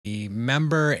the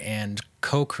member and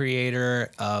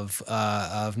co-creator of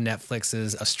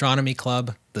Netflix's Astronomy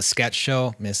Club, the sketch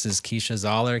show, Mrs. Keisha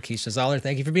Zollar. Keisha Zollar,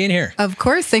 thank you for being here. Of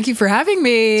course. Thank you for having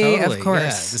me. Totally, of course. yeah.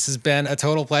 This has been a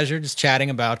total pleasure just chatting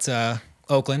about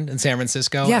Oakland and San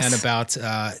Francisco and about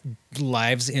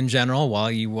lives in general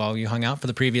while you hung out for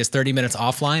the previous 30 minutes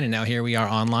offline, and now here we are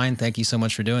online. Thank you so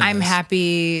much for doing this. I'm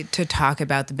happy to talk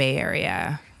about the Bay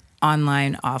Area.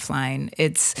 Online, offline.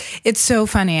 It's so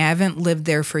funny. I haven't lived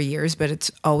there for years, but it's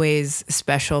always a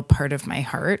special part of my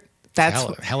heart.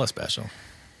 That's hella special.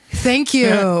 Thank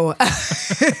you.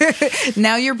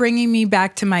 Now you're bringing me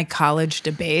back to my college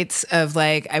debates of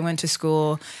like, I went to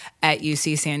school at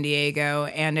UC San Diego,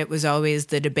 and it was always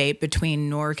the debate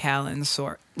between NorCal and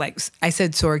like I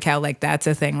said SourCal, like that's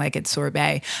a thing, like it's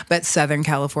sorbet, but Southern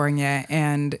California.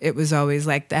 And it was always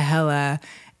like the hella.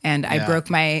 And I broke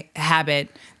my habit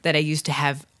that I used to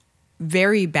have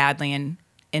very badly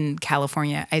in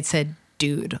California. I'd said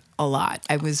dude a lot.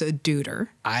 I was a duder.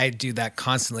 I do that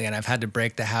constantly, and I've had to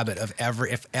break the habit of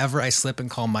if ever I slip and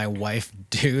call my wife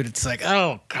dude, it's like,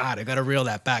 oh God, I got to reel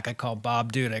that back. I call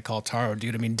Bob dude. I call Taro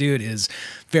dude. I mean, dude is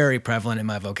very prevalent in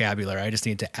my vocabulary. I just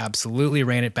need to absolutely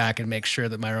rein it back and make sure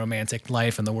that my romantic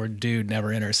life and the word dude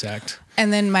never intersect.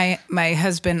 And then my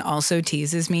husband also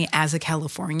teases me as a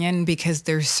Californian because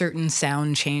there's certain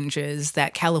sound changes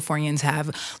that Californians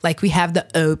have. Like we have the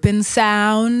open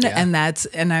sound, and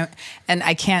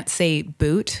I can't say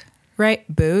boot, right?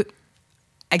 Boot.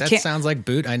 That sounds like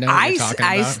boot. I know what you're talking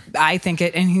about. I think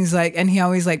it, and he's like, and he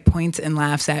always like points and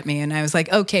laughs at me, and I was like,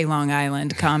 okay, Long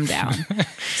Island, calm down.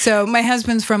 So my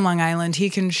husband's from Long Island. He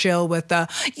can chill with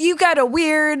you got a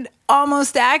weird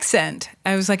almost accent.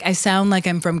 I was like, I sound like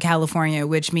I'm from California,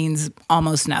 which means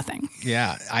almost nothing.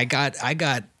 Yeah, I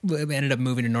ended up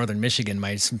moving to Northern Michigan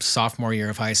my sophomore year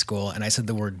of high school, and I said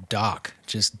the word dock,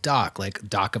 just dock, like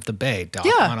dock of the bay, dock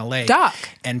on a lake. Dock.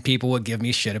 And people would give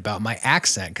me shit about my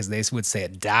accent because they would say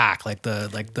it dock, like the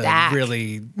Dock.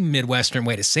 really Midwestern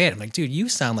way to say it. I'm like, dude, you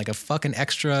sound like a fucking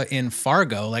extra in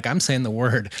Fargo. Like I'm saying the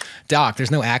word dock.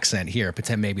 There's no accent here.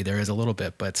 Pretend maybe there is a little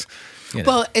bit, but you know.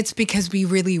 Well, it's because we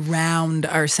really round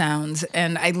our sounds.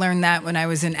 And I learned that when I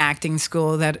was in acting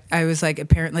school, that I was like,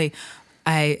 apparently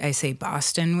I say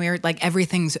Boston weird, like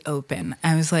everything's open.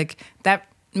 I was like, that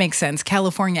makes sense.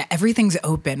 California, everything's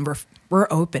open. We're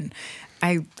open.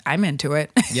 I'm into it.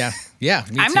 Yeah. Yeah.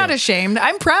 Me I'm too. not ashamed.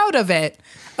 I'm proud of it.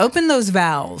 Open those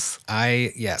valves.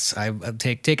 I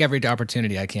take every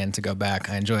opportunity I can to go back.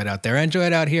 I enjoy it out there. I enjoy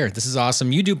it out here. This is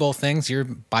awesome. You do both things. You're a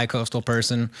bi-coastal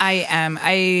person. I am.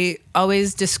 I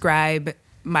always describe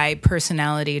my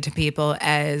personality to people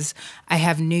as I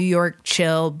have New York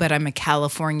chill, but I'm a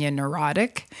California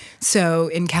neurotic. So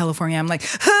in California, I'm like,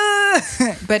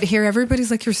 ah! But here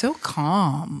everybody's like, you're so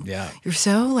calm. Yeah. You're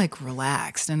so like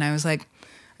relaxed. And I was like,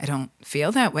 I don't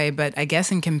feel that way, but I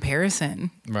guess in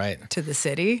comparison to the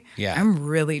city, I'm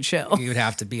really chill. You would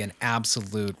have to be an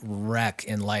absolute wreck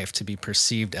in life to be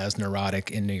perceived as neurotic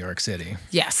in New York City.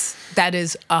 Yes, that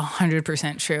is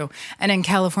 100% true. And in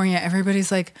California,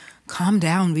 everybody's like, calm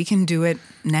down. We can do it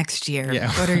next year.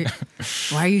 Yeah.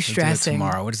 Why are you stressing?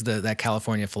 Tomorrow. What is that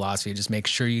California philosophy? Just make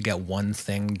sure you get one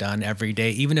thing done every day,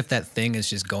 even if that thing is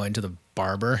just going to the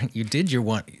barber. You did the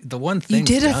one thing. You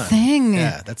did a thing.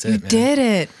 Yeah, that's it. You did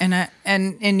it.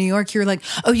 And in New York, you're like,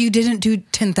 oh, you didn't do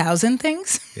 10,000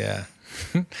 things? Yeah.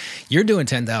 You're doing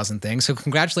 10,000 things. So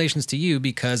congratulations to you,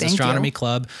 because Thank Astronomy you.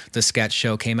 Club, the sketch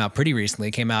show, came out pretty recently.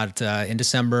 It came out in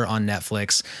December on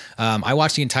Netflix. I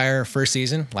watched the entire first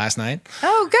season last night.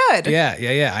 Oh, good.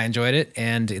 Yeah. I enjoyed it.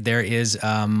 And there is,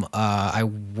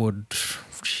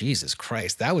 Jesus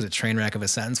Christ, that was a train wreck of a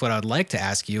sentence. What I would like to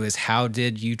ask you is, how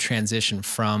did you transition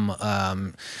from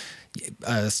a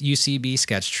UCB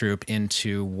sketch troupe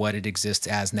into what it exists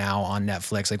as now on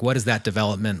Netflix? Like, what does that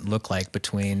development look like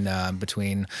between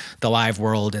the live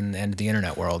world and the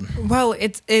internet world? Well,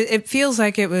 it feels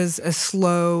like it was a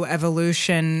slow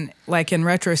evolution, like in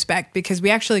retrospect, because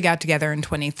we actually got together in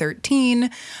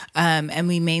 2013, and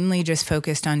we mainly just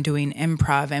focused on doing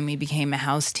improv, and we became a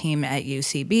house team at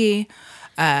UCB.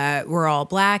 We're all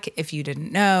Black. If you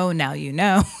didn't know, now you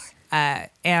know.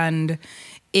 And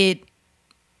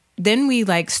then we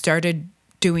like started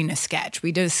doing a sketch.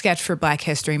 We did a sketch for Black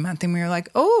History Month, and we were like,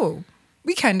 oh,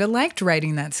 we kind of liked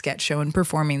writing that sketch show and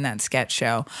performing that sketch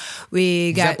show.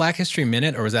 Was that Black History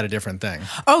Minute, or was that a different thing?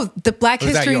 Oh, the Black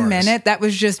History Minute, that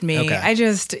was just me. Okay. I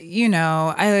just,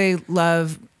 I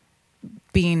love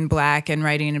being Black and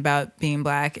writing about being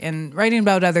Black and writing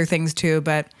about other things too,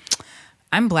 but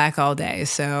I'm Black all day,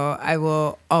 so I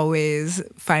will always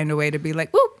find a way to be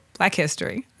like, whoop, Black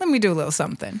history. Let me do a little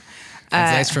something.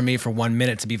 It's nice for me for 1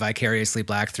 minute to be vicariously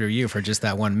black through you for just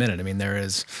that 1 minute.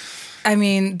 I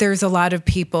mean, there's a lot of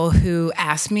people who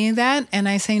ask me that, and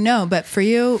I say no, but for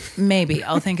you, maybe.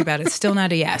 I'll think about it. Still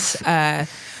not a yes.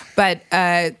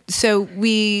 So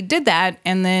we did that,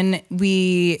 and then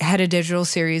we had a digital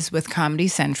series with Comedy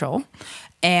Central.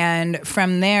 And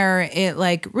from there, it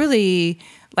really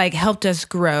helped us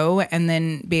grow and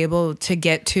then be able to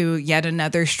get to yet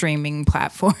another streaming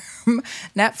platform,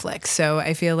 Netflix. So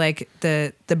I feel like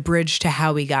the bridge to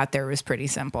how we got there was pretty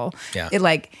simple. Yeah.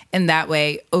 In that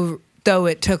way, though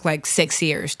it took 6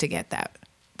 years to get that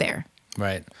there.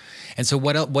 Right. And so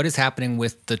what is happening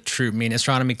with the troupe? I mean,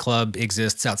 Astronomy Club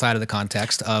exists outside of the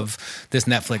context of this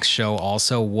Netflix show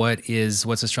also.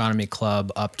 What's Astronomy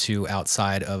Club up to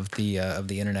outside of the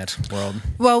internet world?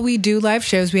 Well, we do live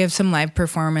shows. We have some live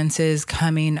performances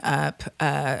coming up.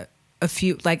 A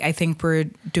few, I think we're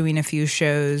doing a few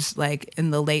shows in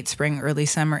the late spring, early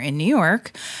summer in New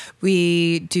York.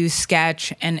 We do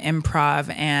sketch and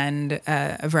improv and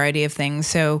a variety of things.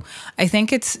 So I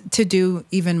think it's to do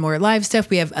even more live stuff.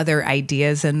 We have other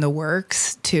ideas in the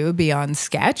works too, beyond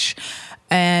sketch.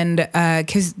 And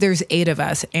because there's 8 of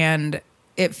us, and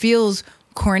it feels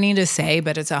corny to say,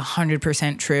 but it's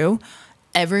 100% true.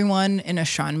 Everyone in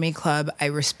Astronomy Club I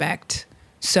respect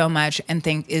so much and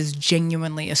think is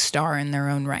genuinely a star in their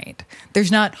own right.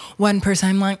 There's not one person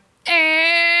I'm like,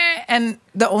 eh. And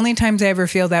the only times I ever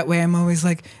feel that way, I'm always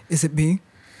like, is it me?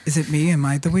 Is it me? Am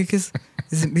I the weakest?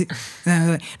 Is it me? And I'm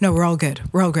like, no, we're all good.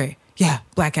 We're all great. Yeah,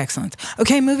 black excellence.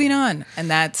 Okay, moving on. And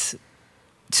that's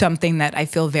something that I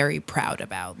feel very proud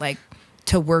about.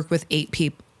 To work with 8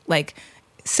 people,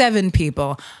 7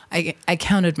 people. I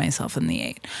counted myself in the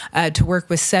 8. To work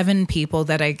with 7 people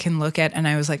that I can look at, and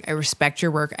I was like, I respect your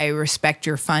work. I respect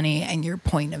your funny and your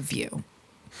point of view.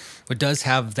 It does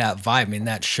have that vibe. I mean,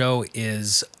 that show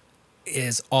is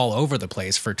all over the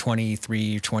place for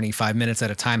 23, 25 minutes at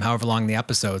a time, however long the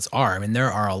episodes are. I mean,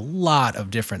 there are a lot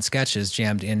of different sketches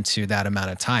jammed into that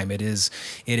amount of time. It is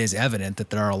evident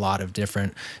that there are a lot of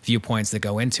different viewpoints that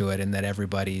go into it, and that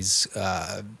everybody's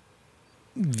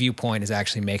viewpoint is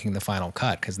actually making the final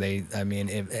cut, because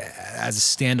as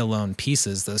standalone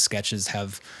pieces, those sketches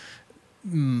have,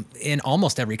 in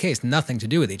almost every case, nothing to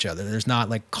do with each other. There's not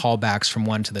callbacks from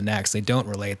one to the next. They don't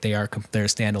relate. They're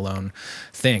standalone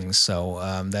things. So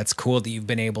that's cool that you've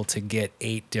been able to get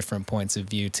 8 different points of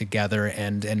view together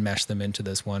and mesh them into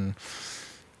this one.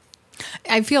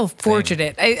 I feel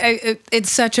fortunate.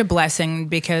 It's such a blessing,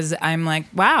 because I'm like,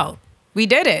 wow, we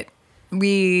did it.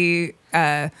 We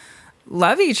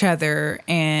love each other,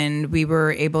 and we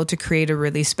were able to create a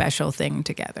really special thing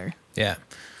together. Yeah.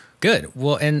 Good.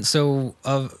 Well, and so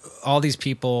all these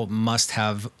people must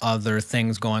have other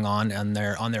things going on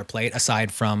their plate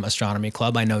aside from Astronomy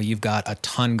Club. I know you've got a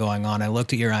ton going on. I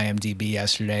looked at your IMDb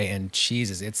yesterday, and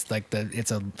Jesus, it's it's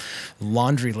a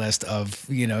laundry list of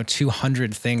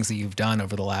 200 things that you've done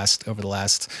over the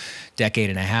last decade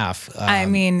and a half.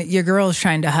 Your girl's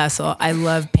trying to hustle. I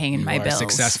love paying my bills.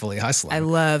 Successfully hustling. I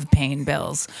love paying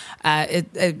bills.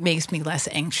 It makes me less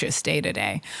anxious day to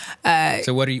day.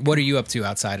 So what are you up to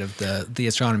outside of the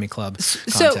Astronomy Club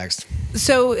context?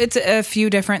 So it's a few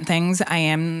different things. I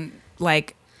am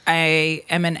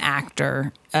an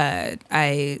actor.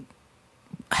 I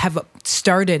have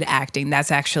started acting.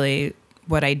 That's actually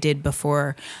what I did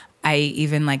before I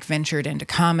even ventured into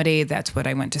comedy. That's what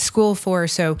I went to school for.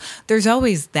 So there's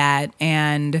always that,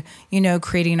 and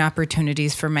creating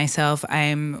opportunities for myself.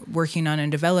 I'm working on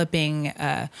and developing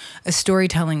a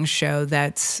storytelling show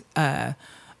that's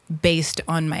based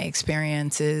on my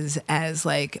experiences as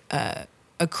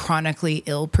a chronically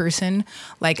ill person.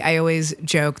 I always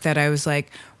joke that I was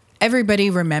everybody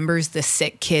remembers the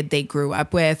sick kid they grew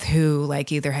up with who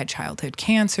either had childhood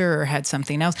cancer or had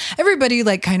something else. Everybody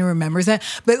kind of remembers that,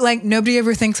 but nobody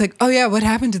ever thinks oh yeah, what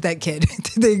happened to that kid?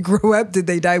 Did they grow up? Did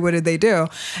they die? What did they do?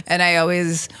 And I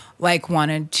always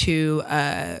wanted to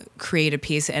create a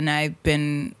piece, and I've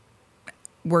been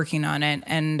working on it,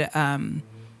 and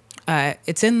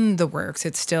it's in the works.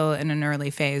 It's still in an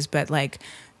early phase, but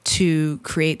to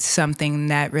create something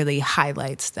that really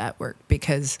highlights that work,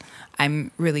 because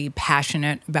I'm really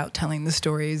passionate about telling the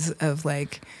stories of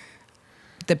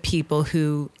the people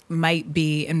who might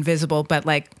be invisible, but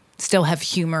still have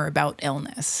humor about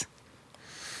illness.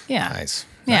 Yeah. Nice.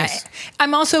 Yeah. Nice.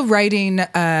 I'm also writing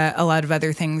a lot of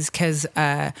other things, because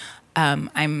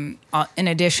I'm, in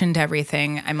addition to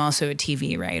everything, I'm also a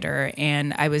TV writer,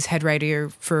 and I was head writer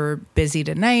for Busy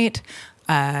Tonight.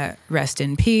 Rest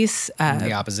in peace.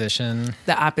 The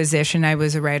Opposition. I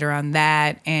was a writer on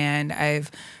that, and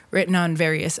I've written on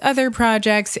various other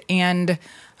projects, and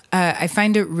I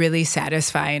find it really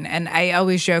satisfying. And I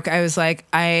always joke, I was like,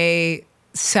 I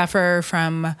suffer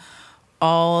from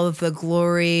all the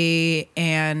glory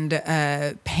and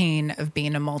pain of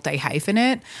being a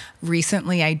multi-hyphenate.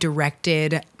 Recently, I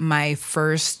directed my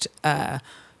first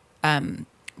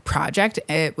project.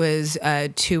 It was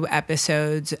 2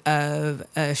 episodes of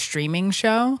a streaming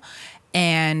show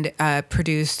and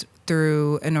produced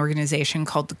through an organization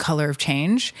called The Color of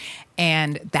Change.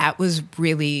 And that was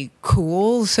really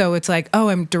cool. So it's like, oh,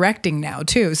 I'm directing now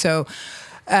too. So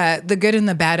the good and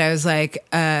the bad, I was like,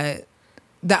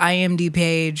 the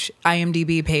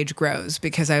IMDb page grows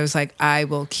because I was like, I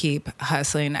will keep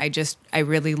hustling. I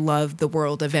really love the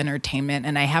world of entertainment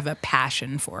and I have a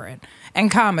passion for it.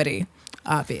 And comedy,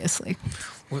 obviously.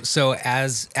 So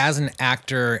as an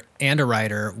actor and a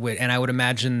writer, and I would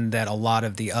imagine that a lot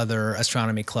of the other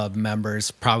Astronomy Club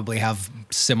members probably have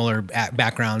similar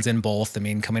backgrounds in both. I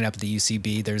mean, coming up at the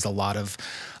UCB, there's a lot of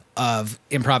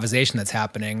improvisation that's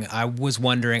happening. I was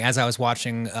wondering, as I was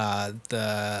watching that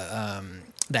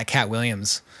Cat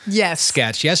Williams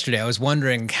sketch yesterday, I was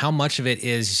wondering how much of it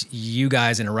is you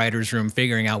guys in a writer's room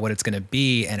figuring out what it's going to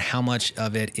be and how much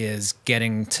of it is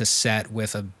getting to set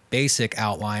with a basic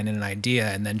outline and an idea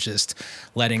and then just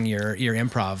letting your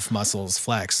improv muscles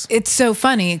flex. It's so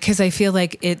funny because I feel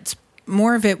like it's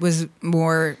more of it was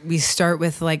more, we start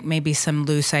with like maybe some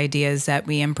loose ideas that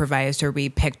we improvised or we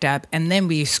picked up and then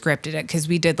we scripted it because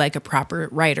we did like a proper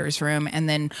writer's room. And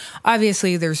then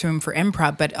obviously there's room for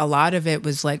improv, but a lot of it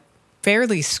was like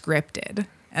fairly scripted.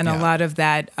 And a lot of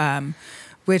that,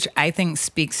 which I think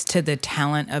speaks to the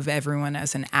talent of everyone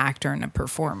as an actor and a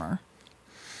performer.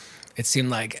 It seemed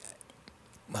like,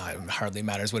 well, it hardly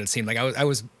matters what it seemed like. I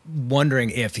was wondering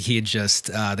if he had just,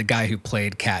 the guy who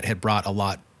played Cat had brought a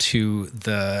lot to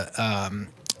the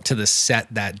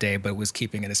set that day, but was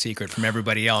keeping it a secret from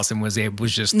everybody else and was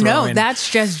just throwing. No,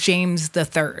 that's just James the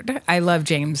Third. I love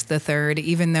James the Third,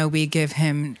 even though we give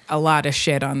him a lot of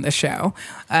shit on the show.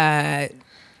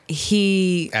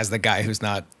 He as the guy who's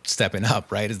not stepping up,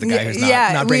 right? As the guy who's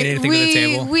not bringing anything to the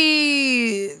table.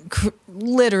 We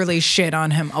literally shit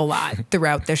on him a lot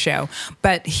throughout the show,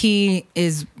 but he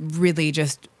is really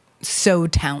just so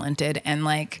talented, and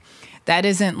like that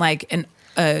isn't like an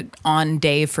on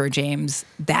day for James.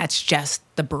 That's just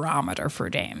the barometer for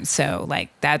James. So like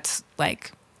that's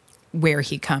like where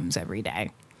he comes every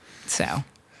day. So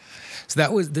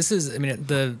this is I mean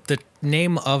the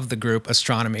name of the group,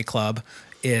 Astronomy Club,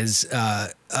 is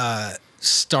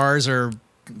stars are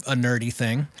a nerdy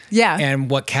thing. Yeah. And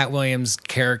what Cat Williams'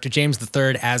 character, James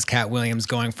III as Cat Williams,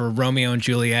 going for Romeo and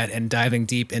Juliet and diving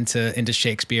deep into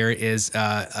Shakespeare is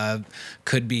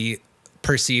could be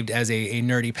perceived as a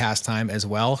nerdy pastime as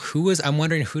well. I'm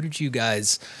wondering, who did you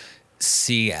guys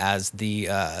see as the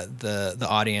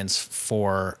audience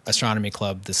for Astronomy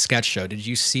Club, the sketch show? Did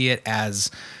you see it as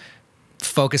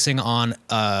focusing on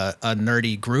a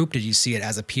nerdy group? Did you see it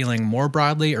as appealing more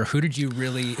broadly, or who do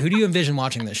you envision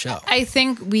watching this show? I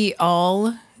think we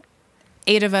all,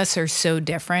 8 of us, are so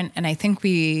different, and I think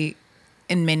we,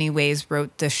 in many ways,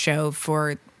 wrote the show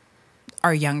for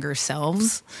our younger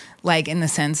selves, like in the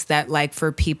sense that, like,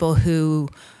 for people who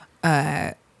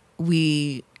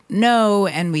we know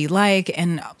and we like,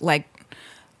 and like,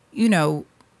 you know,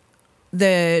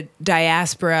 the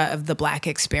diaspora of the Black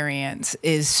experience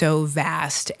is so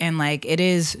vast, and like it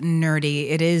is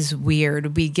nerdy, it is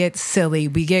weird, we get silly,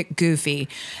 we get goofy,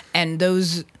 and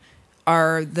those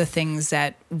are the things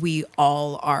that we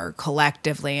all are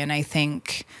collectively, and I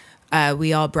think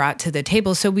we all brought to the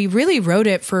table. So we really wrote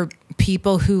it for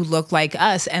people who look like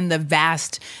us, and the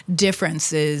vast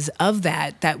differences of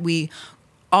that we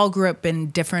all grew up in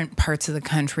different parts of the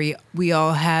country. We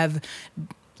all have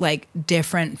like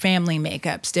different family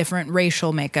makeups, different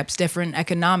racial makeups, different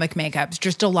economic makeups,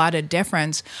 just a lot of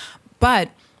difference.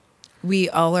 But we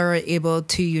all are able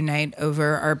to unite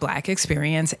over our Black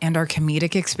experience and our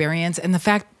comedic experience, and the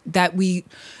fact that we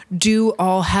do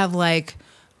all have like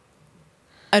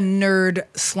a nerd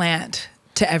slant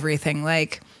to everything.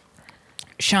 Like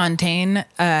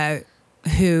Shantae,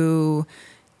 who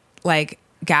like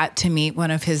got to meet one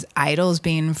of his idols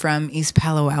being from East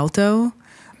Palo Alto,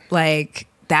 like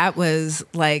that was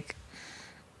like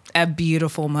a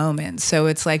beautiful moment. So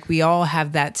it's like we all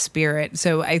have that spirit.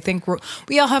 So I think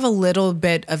we all have a little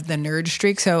bit of the nerd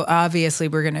streak. So obviously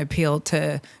we're going to appeal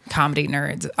to comedy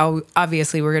nerds.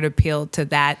 Obviously we're going to appeal to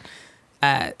that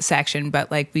section, but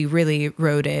like we really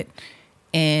wrote it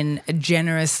in a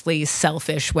generously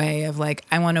selfish way of like,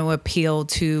 I want to appeal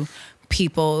to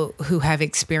people who have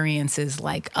experiences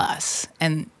like us.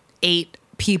 And 8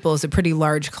 people is a pretty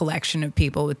large collection of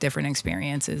people with different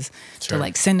experiences to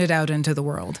like send it out into the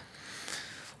world.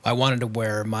 I wanted to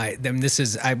wear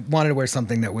I wanted to wear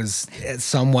something that was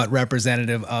somewhat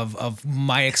representative of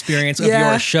my experience of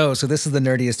your show. So this is the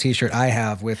nerdiest t-shirt I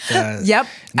have with Yep,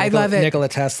 I love it. Nikola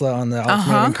Tesla on the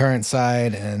alternating current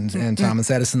side and Thomas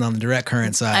Edison on the direct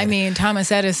current side. I mean,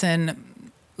 Thomas Edison,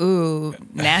 ooh,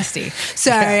 nasty.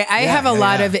 Sorry, I have a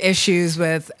lot of issues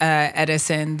with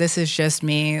Edison. This is just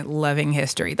me loving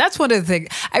history. That's one of the things.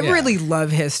 I really love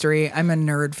history. I'm a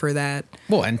nerd for that.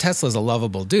 Well, and Tesla's a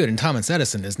lovable dude, and Thomas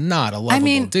Edison is not a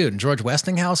lovable dude. And George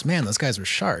Westinghouse, man, those guys were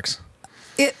sharks.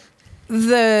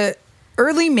 The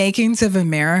early makings of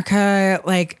America,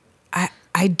 like,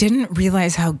 I didn't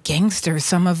realize how gangster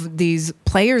some of these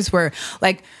players were.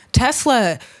 Like,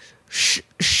 Tesla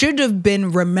should have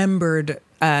been remembered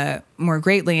more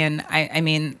greatly. And I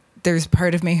mean, there's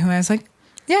part of me who I was like,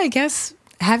 yeah, I guess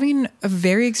having a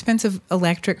very expensive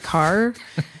electric car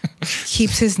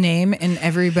keeps his name in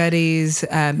everybody's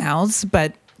mouths,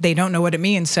 but they don't know what it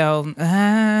means. So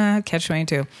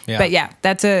catch-22. Yeah. But yeah,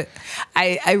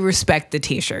 I respect the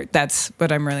t-shirt. That's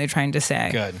what I'm really trying to say.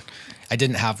 Good. I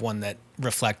didn't have one that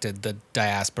reflected the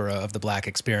diaspora of the Black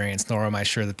experience, nor am I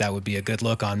sure that would be a good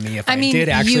look on me if I did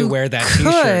actually wear that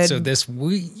t-shirt. So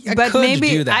I could maybe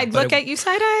do that. I'd look at you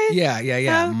side-eye.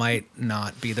 Yeah. Might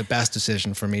not be the best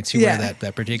decision for me to wear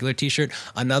that particular t-shirt.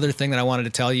 Another thing that I wanted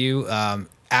to tell you,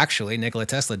 actually, Nikola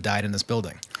Tesla died in this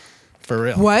building. For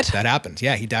real. What? That happened.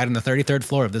 Yeah, he died on the 33rd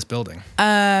floor of this building.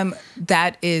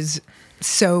 That is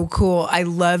so cool. I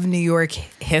love New York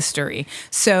history.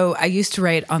 So I used to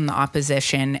write on the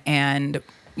opposition, and,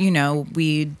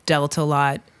 we dealt a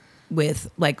lot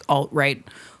with like alt-right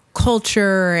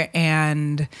culture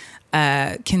and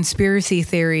conspiracy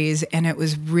theories. And it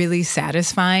was really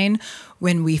satisfying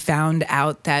when we found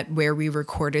out that where we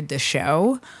recorded the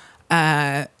show,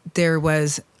 there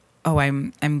was,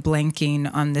 I'm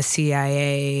blanking on the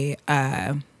CIA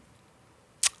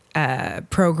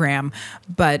program,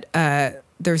 but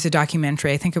there's a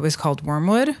documentary, I think it was called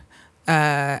Wormwood.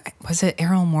 Was it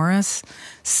Errol Morris?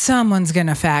 Someone's going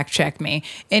to fact check me.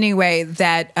 Anyway,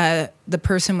 that the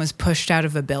person was pushed out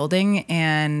of a building,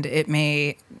 and it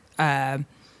may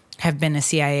have been a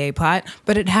CIA plot,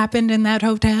 but it happened in that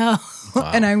hotel.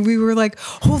 Wow. And we were like,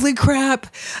 holy crap,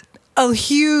 a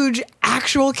huge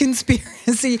actual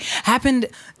conspiracy happened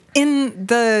in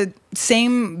the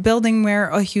same building where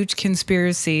a huge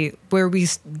conspiracy, where we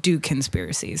do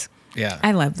conspiracies. Yeah.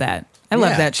 I love that. I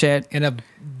love that shit. In a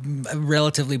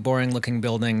relatively boring looking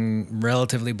building,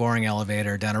 relatively boring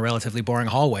elevator, down a relatively boring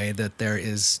hallway, that there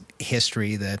is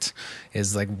history that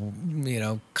is like,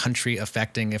 country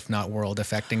affecting, if not world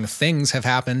affecting things have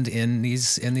happened in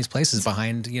these places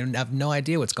behind, have no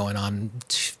idea what's going on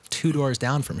two doors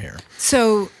down from here.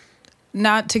 So,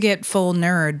 not to get full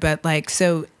nerd, but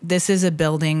so this is a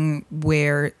building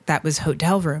where that was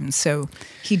hotel rooms. So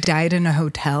he died in a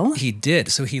hotel? He did.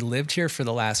 So he lived here for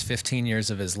the last 15 years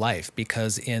of his life,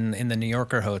 because in the New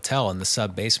Yorker hotel, in the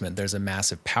sub-basement, there's a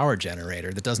massive power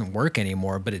generator that doesn't work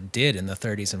anymore, but it did in the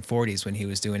 30s and 40s when he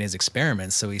was doing his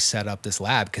experiments. So he set up this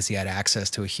lab because he had access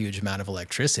to a huge amount of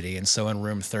electricity. And so in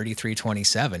room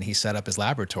 3327, he set up his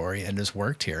laboratory and just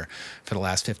worked here for the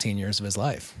last 15 years of his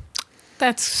life.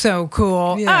 That's so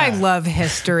cool. Yeah. I love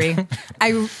history.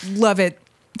 I love it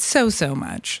so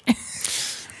much.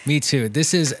 Me too.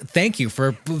 Thank you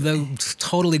for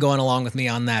totally going along with me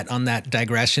on that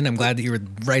digression. I'm glad that you were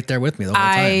right there with me the whole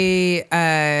time.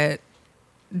 I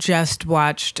just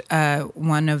watched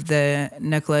one of the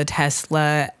Nikola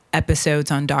Tesla episodes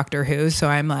on Doctor Who, so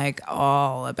I'm like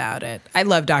all about it. I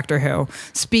love Doctor Who.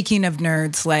 Speaking of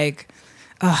nerds,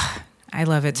 I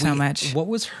love it so much. What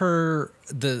was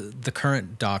the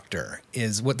current doctor?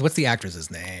 What's the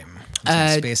actress's name?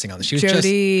 I'm spacing on this. She was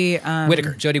Jodie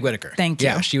Whittaker. Jodie Whittaker. Thank you.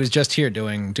 Yeah, she was just here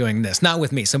doing this. Not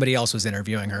with me. Somebody else was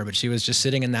interviewing her, but she was just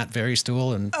sitting in that very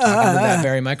stool and talking to that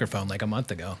very microphone like a month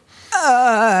ago.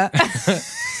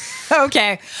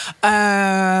 Okay.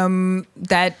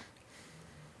 That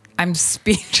I'm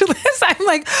speechless. I'm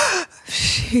like,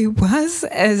 she was,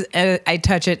 as I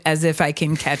touch it as if I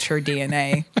can catch her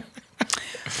DNA.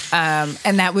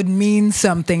 And that would mean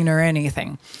something or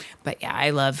anything. But yeah,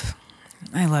 I love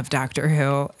Doctor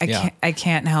Who. I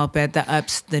can't help it. The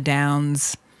ups, the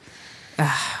downs.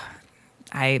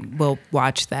 I will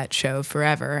watch that show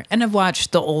forever. And I've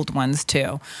watched the old ones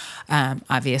too.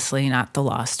 Obviously not the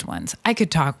lost ones. I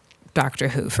could talk Doctor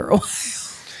Who for a while.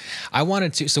 I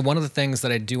wanted to. So one of the things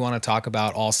that I do want to talk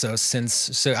about also,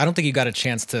 so I don't think you got a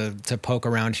chance to poke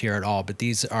around here at all, but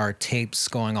these are tapes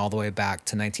going all the way back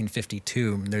to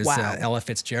 1952. There's Wow. Ella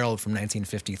Fitzgerald from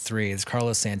 1953. It's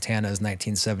Carlos Santana's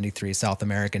 1973 South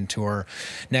American tour,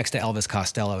 next to Elvis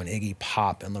Costello and Iggy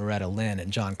Pop and Loretta Lynn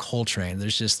and John Coltrane.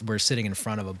 We're sitting in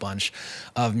front of a bunch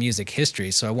of music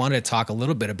history. So I wanted to talk a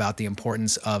little bit about the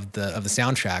importance of the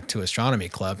soundtrack to astronomy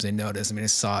clubs. I noticed. I mean,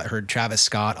 heard Travis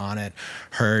Scott on it.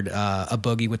 Heard a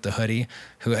Boogie with the Hoodie.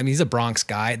 Who, I mean, he's a Bronx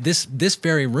guy. This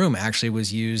very room actually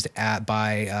was used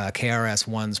by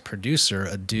KRS-One's producer,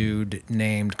 a dude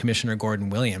named Commissioner Gordon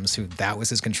Williams, who that was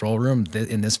his control room.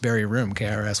 In this very room,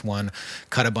 KRS-One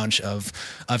cut a bunch of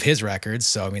his records.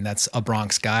 So I mean, that's a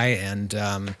Bronx guy,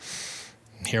 and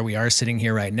here we are sitting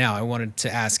here right now. I wanted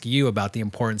to ask you about the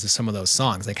importance of some of those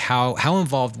songs. Like how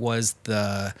involved were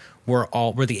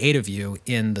the 8 of you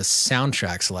in the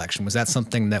soundtrack selection? Was that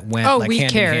something that went we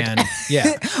hand cared. in hand?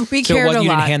 Yeah. We So cared a you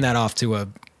lot. didn't hand that off to a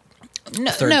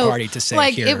third party to say,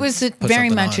 like here, it was put very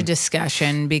something much a on.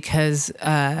 discussion because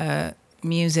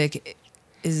music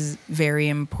is very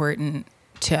important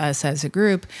to us as a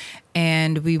group,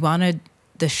 and we wanted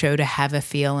the show to have a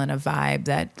feel and a vibe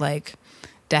that like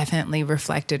definitely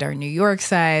reflected our New York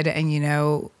side. And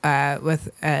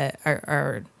with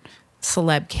our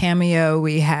celeb cameo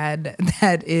we had,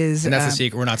 that is, And that's a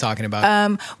secret. We're not talking about.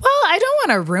 well, I don't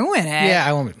want to ruin it. Yeah,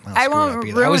 I won't. I won't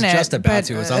ruin ruin I was it, just about but,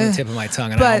 to. It was on the tip of my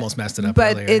tongue, and I almost messed it up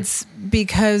But earlier. it's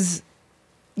because,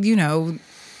 like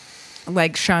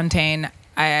Shantae,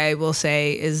 I will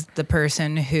say, is the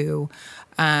person who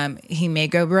he may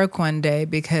go broke one day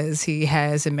because he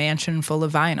has a mansion full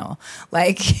of vinyl.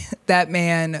 Like that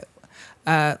man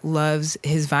loves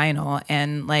his vinyl,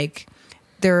 and like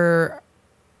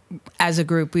as a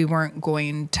group, we weren't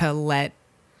going to let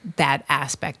that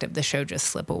aspect of the show just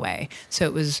slip away. So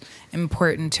it was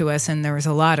important to us, and there was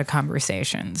a lot of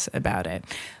conversations about it,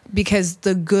 because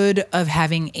the good of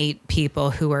having 8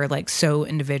 people who are like so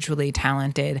individually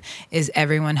talented is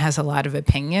everyone has a lot of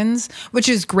opinions, which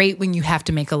is great when you have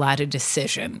to make a lot of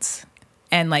decisions.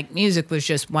 And like music was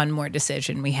just one more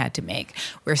decision we had to make,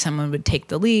 where someone would take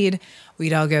the lead,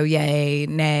 we'd all go yay,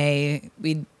 nay,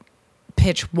 we'd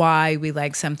pitch why we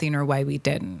liked something or why we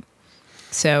didn't.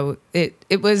 So but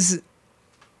it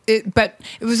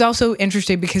was also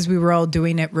interesting because we were all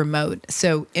doing it remote.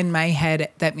 So in my head,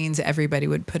 that means everybody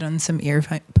would put on some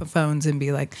earphones and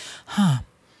be like,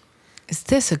 is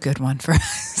this a good one for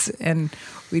us? And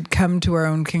we'd come to our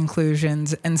own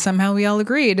conclusions, and somehow we all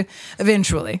agreed.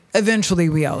 Eventually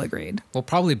we all agreed. Well,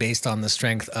 probably based on the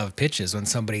strength of pitches. When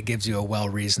somebody gives you a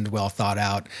well-reasoned,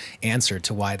 well-thought-out answer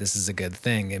to why this is a good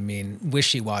thing, I mean,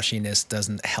 wishy-washiness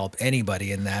doesn't help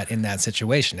anybody in that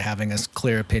situation. Having a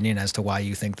clear opinion as to why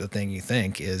you think the thing you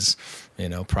think is,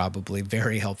 probably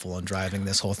very helpful in driving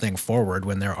this whole thing forward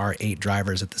when there are 8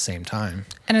 drivers at the same time.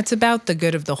 And it's about the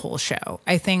good of the whole show.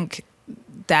 I think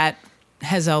that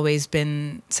has always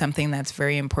been something that's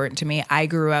very important to me. I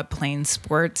grew up playing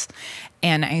sports,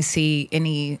 and I see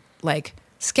any like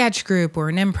sketch group or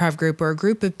an improv group or a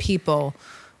group of people,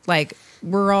 like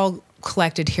we're all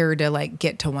collected here to like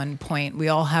get to one point. We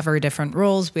all have our different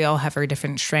roles. We all have our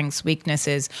different strengths,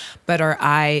 weaknesses, but our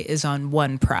eye is on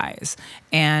one prize.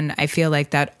 And I feel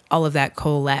like that all of that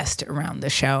coalesced around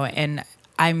the show. And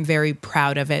I'm very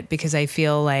proud of it because I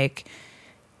feel like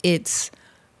it's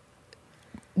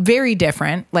very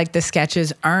different. Like the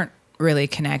sketches aren't really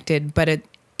connected, but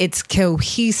it's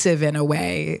cohesive in a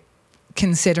way,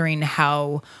 considering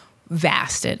how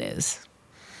vast it is.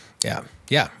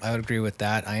 Yeah, I would agree with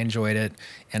that. I enjoyed it.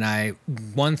 And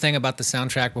one thing about the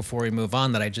soundtrack before we move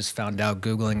on that I just found out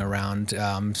Googling around,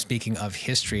 speaking of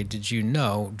history, did you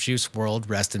know Juice WRLD,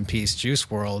 rest in peace, Juice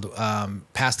WRLD,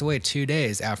 passed away 2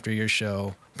 days after your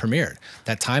show premiered?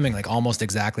 That timing like almost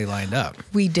exactly lined up.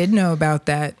 We did know about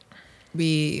that.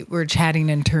 We were chatting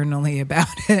internally about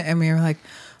it, and we were like,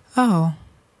 oh.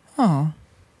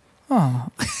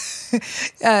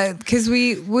 Because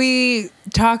we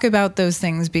talk about those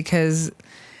things because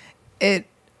it,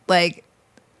 like,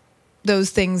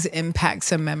 those things impact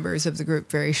some members of the group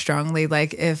very strongly.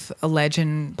 Like if a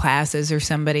legend passes or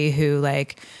somebody who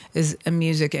like is a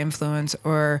music influence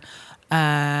or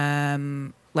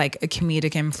like a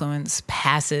comedic influence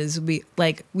passes, we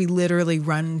literally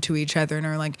run to each other and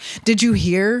are like, did you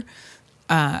hear?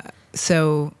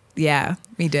 So yeah,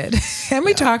 we did. And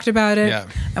we talked about it. Yeah.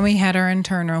 And we had our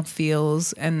internal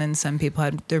feels, and then some people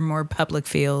had their more public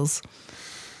feels.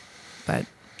 But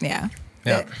yeah.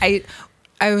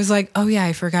 I was like, oh yeah,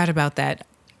 I forgot about that.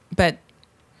 But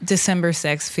December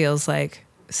 6th feels like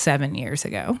 7 years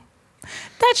ago.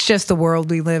 that's just the world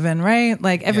we live in, right?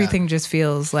 Like everything just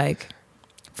feels like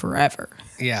forever.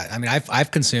 Yeah, I mean, I've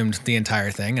consumed the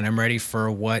entire thing, and I'm ready for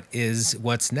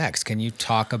what's next. Can you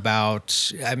talk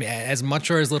about, I mean, as much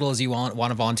or as little as you want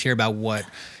to volunteer about what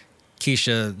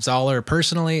Keisha Zollar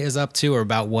personally is up to, or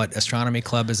about what Astronomy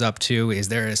Club is up to? Is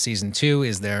there a season 2?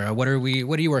 Is there what are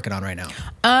you working on right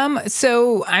now?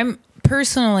 So I'm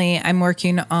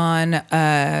working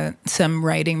on some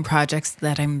writing projects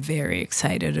that I'm very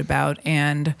excited about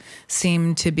and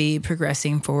seem to be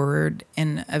progressing forward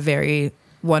in a very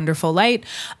wonderful light.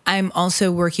 I'm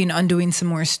also working on doing some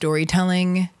more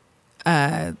storytelling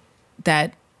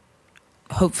that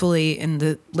hopefully in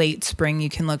the late spring you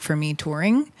can look for me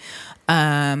touring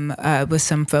with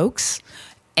some folks.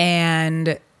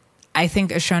 And I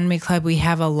think Astronomy Club, we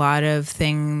have a lot of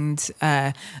things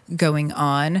going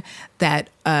on that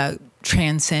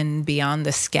transcend beyond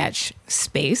the sketch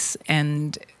space.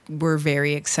 And we're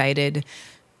very excited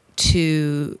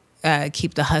to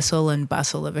keep the hustle and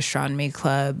bustle of Astronomy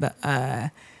Club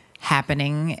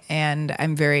happening. And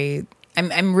I'm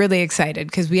really excited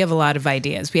because we have a lot of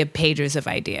ideas. We have pages of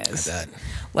ideas. I bet.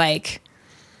 Like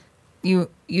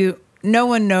no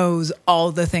one knows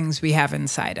all the things we have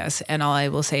inside us. And all I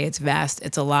will say, it's vast.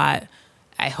 It's a lot.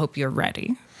 I hope you're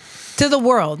ready. To the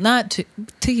world, not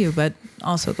to you, but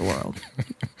also the world.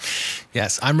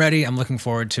 Yes, I'm ready. I'm looking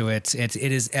forward to it. It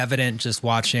is evident just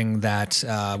watching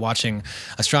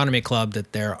Astronomy Club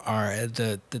that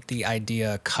that the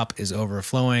idea cup is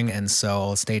overflowing, and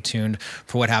so stay tuned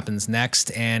for what happens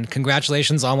next. And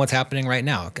congratulations on what's happening right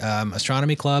now.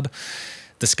 Astronomy Club,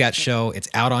 the sketch show, it's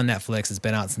out on Netflix. It's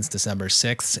been out since December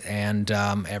 6th. And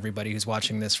everybody who's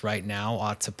watching this right now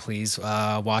ought to please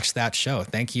watch that show.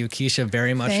 Thank you, Keisha,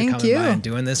 very much for coming by and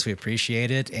doing this. We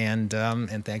appreciate it. And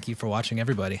thank you for watching,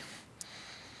 everybody.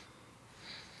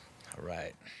 All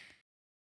right.